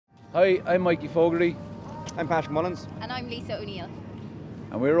Hi, I'm Mikey Fogarty. I'm Patrick Mullins. And I'm Lisa O'Neill.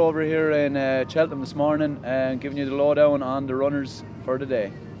 And we're over here in Cheltenham this morning and giving you the lowdown on the runners for the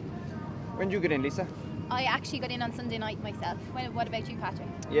day. When did you get in, Lisa? I actually got in on Sunday night myself. What about you, Patrick?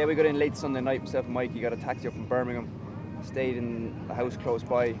 Yeah, we got in late Sunday night. Myself and Mikey got a taxi up from Birmingham, stayed in a house close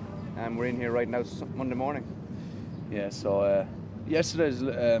by, and we're in here right now Monday morning. Yeah, so yesterday's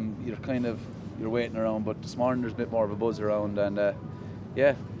you're waiting around, but this morning there's a bit more of a buzz around, and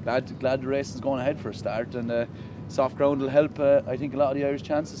yeah, glad the race is going ahead for a start, and soft ground will help. I think a lot of the Irish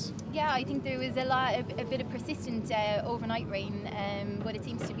chances. Yeah, I think there was a bit of persistent overnight rain, but it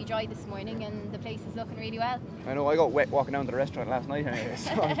seems to be dry this morning, and the place is looking really well. I know I got wet walking down to the restaurant last night, anyway,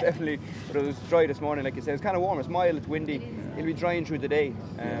 so I was definitely. But it was dry this morning, like you said. It's kind of warm. It's mild. It's windy. It'll be drying through the day,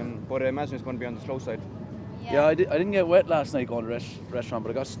 but I imagine it's going to be on the slow side. Yeah, I didn't get wet last night going to the restaurant,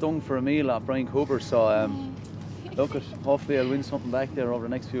 but I got stung for a meal off Brian Cooper, so look, hopefully I'll win something back there over the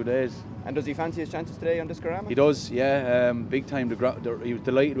next few days. And does he fancy his chances today on Discorama? He does, yeah, big time. He was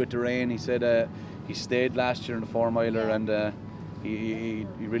delighted with the rain. He said he stayed last year in the 4-miler, and he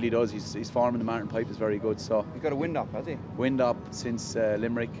really does. His form in the Martin Pipe is very good. So he's got a wind up, has he? Wind up since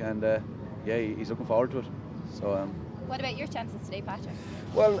Limerick, and yeah, he's looking forward to it. So. What about your chances today, Patrick?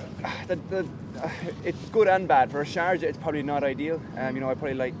 Well, it's good and bad. For a Sharjah, it's probably not ideal. I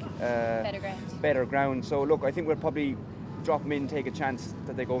probably like better ground. So look, I think we'll probably drop them in, take a chance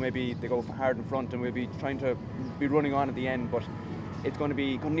that they go hard in front, and we'll be trying to be running on at the end. But it's going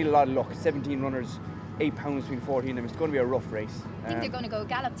to need a lot of luck. 17 runners, 8 pounds between 14 of them. It's going to be a rough race. I think they're going to go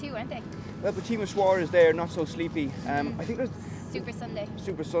gallop too, aren't they? Well, but Timo Schwar is there, not so sleepy. I think there's Super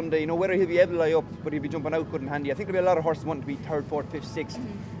Sunday. Whether he'll be able to lie up, but he'll be jumping out good and handy. I think there'll be a lot of horses wanting to be 3rd, 4th, 5th, 6th,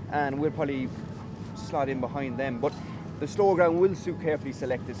 and we'll probably slot in behind them. But the slow ground will suit carefully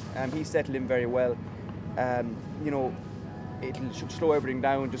selected. He's settled in very well. It should slow everything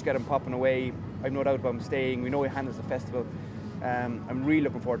down, just get him popping away. I've no doubt about him staying. We know he handles the festival. I'm really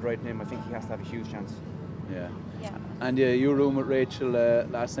looking forward to riding him. I think he has to have a huge chance. Yeah. And your room with Rachel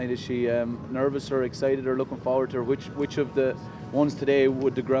last night, is she nervous or excited or looking forward to her? Which of the ones today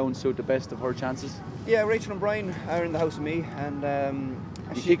would the ground suit the best of her chances? Yeah, Rachel and Brian are in the house with me, and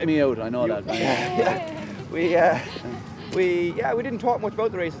you kicked me out. I know that. We didn't talk much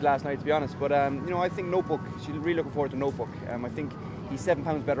about the races last night, to be honest. But I think Notebook. She's really looking forward to Notebook. I think he's 7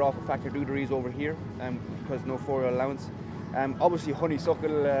 pounds better off with Factor Duderies over here, because no 4-year allowance. Obviously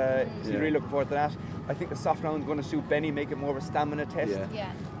Honeysuckle, she's really looking forward to that. I think the soft ground is going to suit Benny, make it more of a stamina test.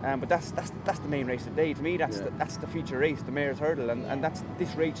 But that's the main race today. To me, that's the feature race, the Mayor's Hurdle, and that's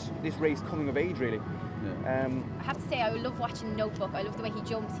this race coming of age, really. I have to say, I love watching Notebook. I love the way he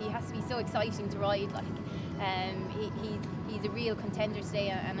jumps. He has to be so exciting to ride. He's a real contender today,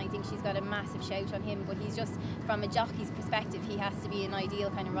 and I think she's got a massive shout on him. But he's just, from a jockey's perspective, he has to be an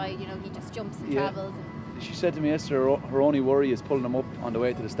ideal kind of ride. He just jumps and travels. She said to me yesterday her only worry is pulling him up on the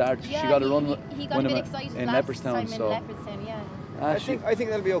way to the start. Yeah, she got to run he got a bit excited in last Leopardstown. time in Leopardstown, yeah. I think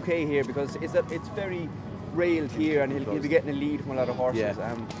that'll be okay here, because it's very railed here, and he'll be getting a lead from a lot of horses.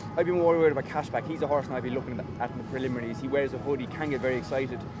 I'd be more worried about Cashback. He's a horse now I'd be looking at in the preliminaries. He wears a hood, he can get very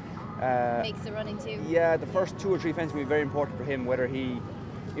excited. Makes the running too. Yeah, the first 2 or 3 fences will be very important for him, whether he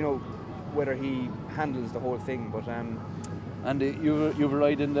handles the whole thing. But and you've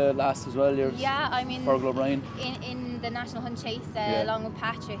ride in the last as well. Yeah, I mean, Fergal O'Brien in the National Hunt Chase along with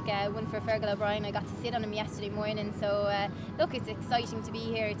Patrick, one for Fergal O'Brien. I got to sit on him yesterday morning. So look, it's exciting to be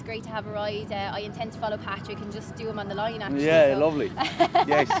here. It's great to have a ride. I intend to follow Patrick and just do him on the line. Actually, yeah, lovely.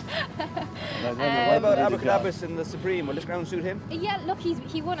 Yes. What about Abercrombie in the Supreme? Will this ground suit him? Yeah, look,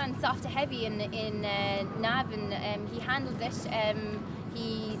 he won on soft to heavy in Nav, and he handles it.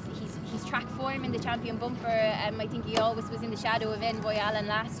 He's track form in the champion bumper. I think he always was in the shadow of Envoy Allen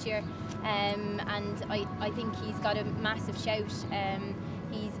last year, and I think he's got a massive shout.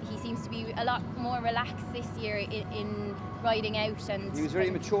 He seems to be a lot more relaxed this year in riding out, and he was very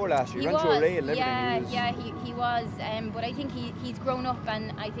mature last year. He went through a rail. He was. But I think he's grown up,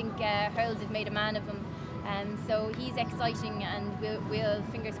 and I think Hurls have made a man of him. So he's exciting, and we'll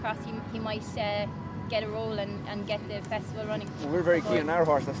fingers crossed he might get a roll and get the festival running. Well, we're very keen on our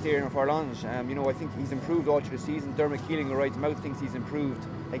horse that's steering for Lange. I think he's improved all through the season. Dermot Keeling, who rides him out, thinks he's improved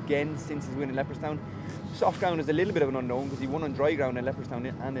again since his win in Leopardstown. Soft ground is a little bit of an unknown, because he won on dry ground in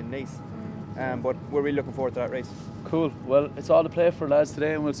Leopardstown and in Naas. But we're really looking forward to that race. Cool. Well, it's all to play for, lads,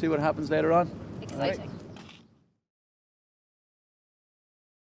 today, and we'll see what happens later on. Exciting.